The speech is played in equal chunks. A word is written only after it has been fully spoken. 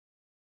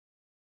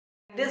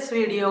In this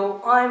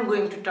video, I am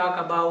going to talk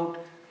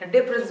about the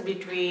difference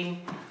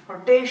between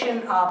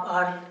rotation of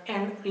Earth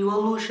and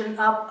revolution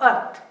of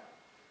Earth.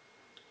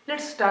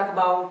 Let's talk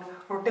about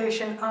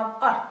rotation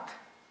of Earth.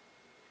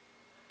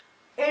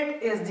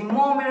 It is the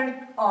movement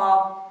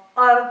of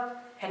Earth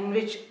in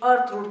which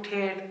Earth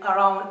rotates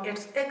around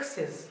its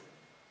axis.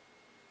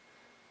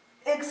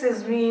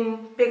 Axis means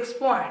fixed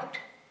point.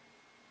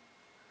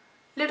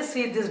 Let's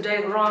see this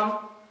diagram.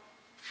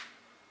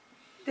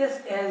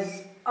 This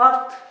is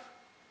Earth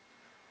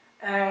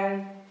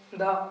and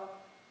the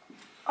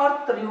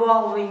Earth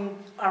revolving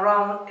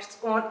around its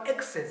own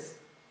axis.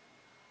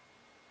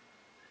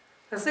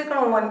 The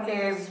second one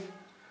is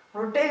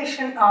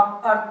rotation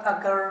of Earth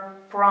occur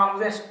from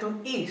west to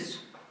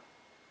east.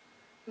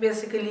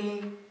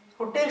 Basically,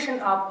 rotation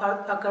of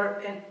Earth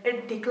occur in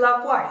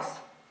anti-clockwise.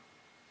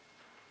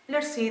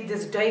 Let's see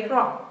this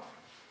diagram.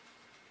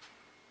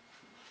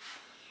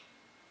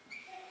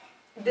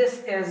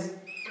 This is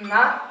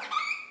north,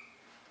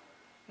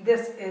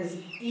 this is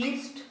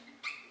east,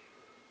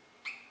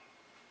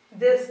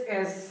 this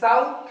is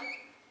south,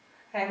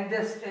 and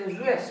this is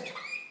west.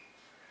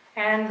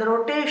 And the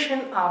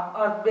rotation of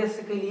Earth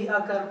basically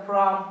occur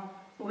from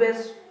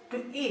west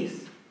to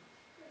east.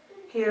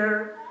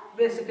 Here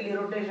basically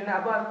rotation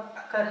of Earth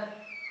occur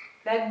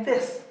like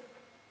this,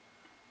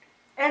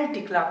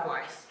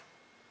 anti-clockwise.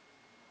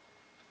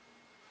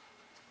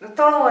 The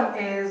third one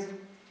is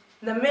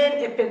the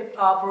main effect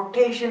of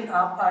rotation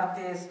of Earth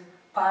is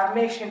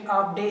formation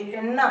of day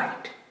and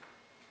night.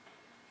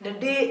 The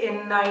day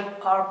and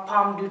night are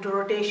formed due to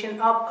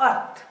rotation of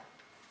Earth.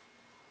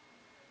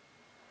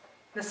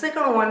 The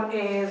second one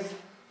is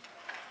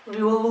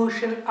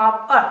revolution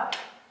of Earth.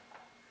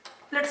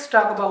 Let's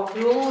talk about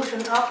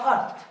revolution of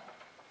Earth.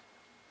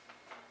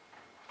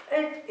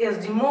 It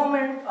is the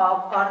movement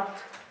of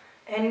Earth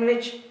in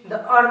which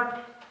the Earth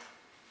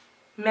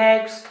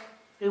makes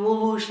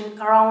revolution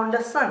around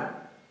the Sun.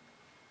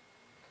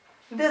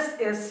 This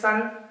is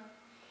Sun,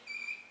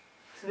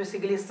 it's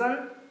basically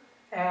Sun,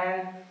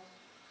 and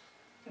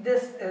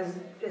this is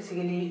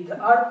basically the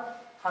Earth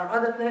or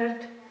other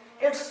planet.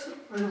 It's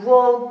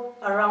revolve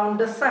around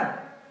the Sun.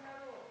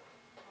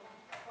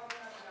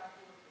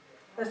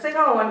 The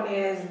second one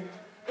is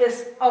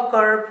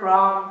occur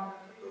from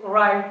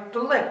right to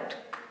left,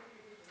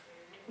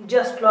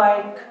 just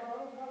like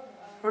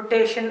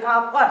rotation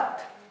of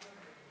Earth.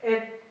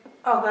 It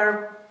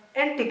occur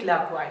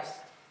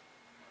anti-clockwise.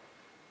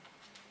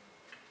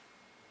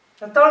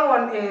 The third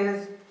one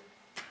is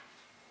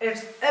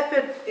its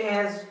effect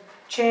is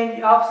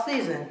change of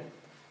season,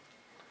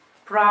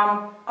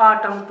 from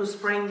autumn to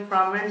spring,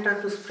 from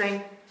winter to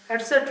spring,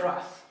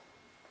 etc.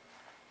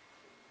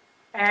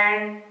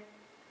 And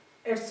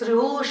its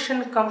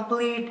revolution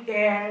complete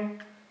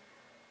in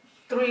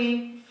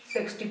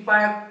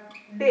 365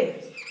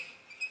 days,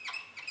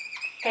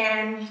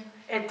 and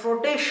its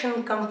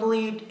rotation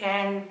complete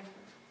in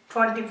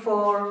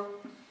 24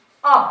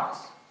 hours.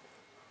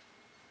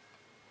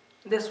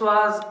 This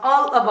was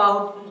all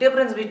about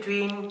difference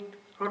between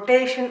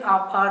rotation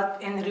of Earth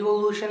and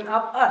revolution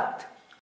of Earth.